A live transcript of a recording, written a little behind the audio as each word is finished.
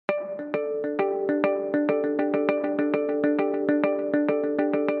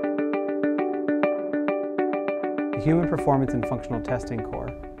Human Performance and Functional Testing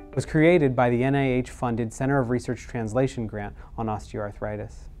Core was created by the NIH-funded Center of Research Translation grant on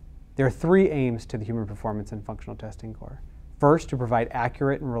osteoarthritis. There are three aims to the Human Performance and Functional Testing Core. First, to provide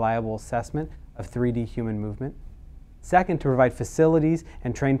accurate and reliable assessment of 3D human movement. Second, to provide facilities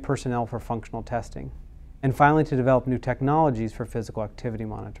and trained personnel for functional testing. And finally, to develop new technologies for physical activity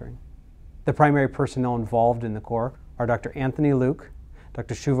monitoring. The primary personnel involved in the core are Dr. Anthony Luke,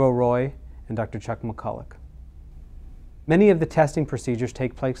 Dr. Shuvo Roy, and Dr. Chuck McCulloch. Many of the testing procedures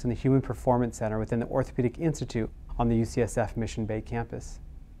take place in the Human Performance Center within the Orthopedic Institute on the UCSF Mission Bay campus.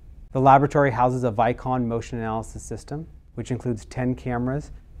 The laboratory houses a Vicon motion analysis system, which includes 10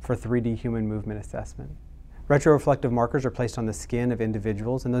 cameras for 3D human movement assessment. Retroreflective markers are placed on the skin of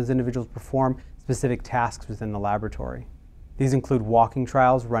individuals, and those individuals perform specific tasks within the laboratory. These include walking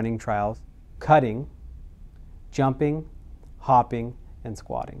trials, running trials, cutting, jumping, hopping, and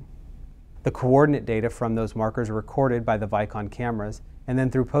squatting. The coordinate data from those markers are recorded by the Vicon cameras, and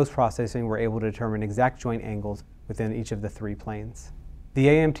then through post-processing we're able to determine exact joint angles within each of the three planes. The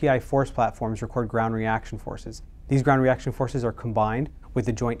AMTI force platforms record ground reaction forces. These ground reaction forces are combined with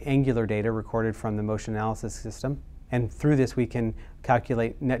the joint angular data recorded from the motion analysis system, and through this we can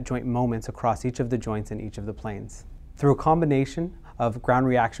calculate net joint moments across each of the joints in each of the planes. Through a combination of ground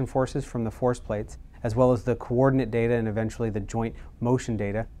reaction forces from the force plates, as well as the coordinate data and eventually the joint motion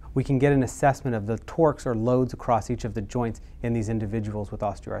data, we can get an assessment of the torques or loads across each of the joints in these individuals with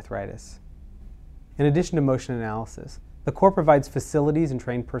osteoarthritis. In addition to motion analysis, the core provides facilities and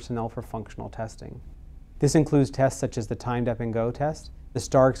trained personnel for functional testing. This includes tests such as the timed up and go test, the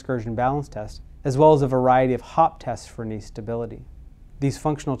star excursion balance test, as well as a variety of hop tests for knee stability. These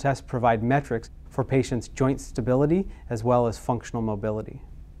functional tests provide metrics for patients' joint stability as well as functional mobility.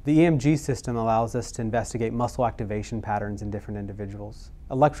 The EMG system allows us to investigate muscle activation patterns in different individuals.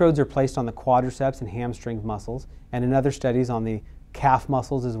 Electrodes are placed on the quadriceps and hamstring muscles, and in other studies on the calf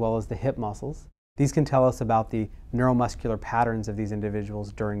muscles as well as the hip muscles. These can tell us about the neuromuscular patterns of these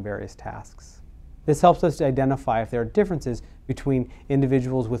individuals during various tasks. This helps us to identify if there are differences between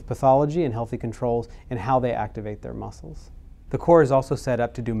individuals with pathology and healthy controls and how they activate their muscles. The core is also set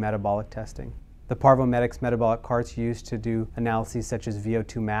up to do metabolic testing. The Parvomedics metabolic carts used to do analyses such as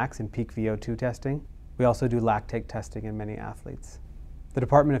VO2 max and peak VO2 testing. We also do lactate testing in many athletes. The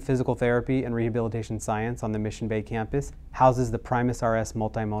Department of Physical Therapy and Rehabilitation Science on the Mission Bay campus houses the Primus RS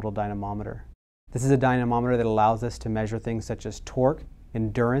multimodal dynamometer. This is a dynamometer that allows us to measure things such as torque,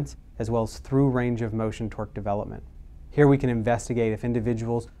 endurance, as well as through range of motion torque development. Here we can investigate if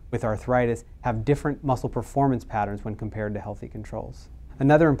individuals with arthritis have different muscle performance patterns when compared to healthy controls.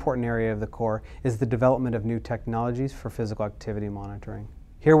 Another important area of the core is the development of new technologies for physical activity monitoring.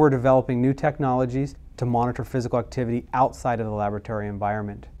 Here we're developing new technologies to monitor physical activity outside of the laboratory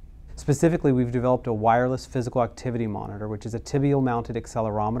environment. Specifically, we've developed a wireless physical activity monitor, which is a tibial-mounted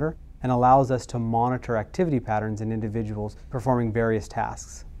accelerometer and allows us to monitor activity patterns in individuals performing various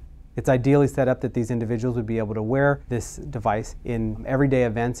tasks. It's ideally set up that these individuals would be able to wear this device in everyday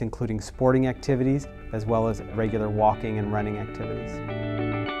events, including sporting activities, as well as regular walking and running activities.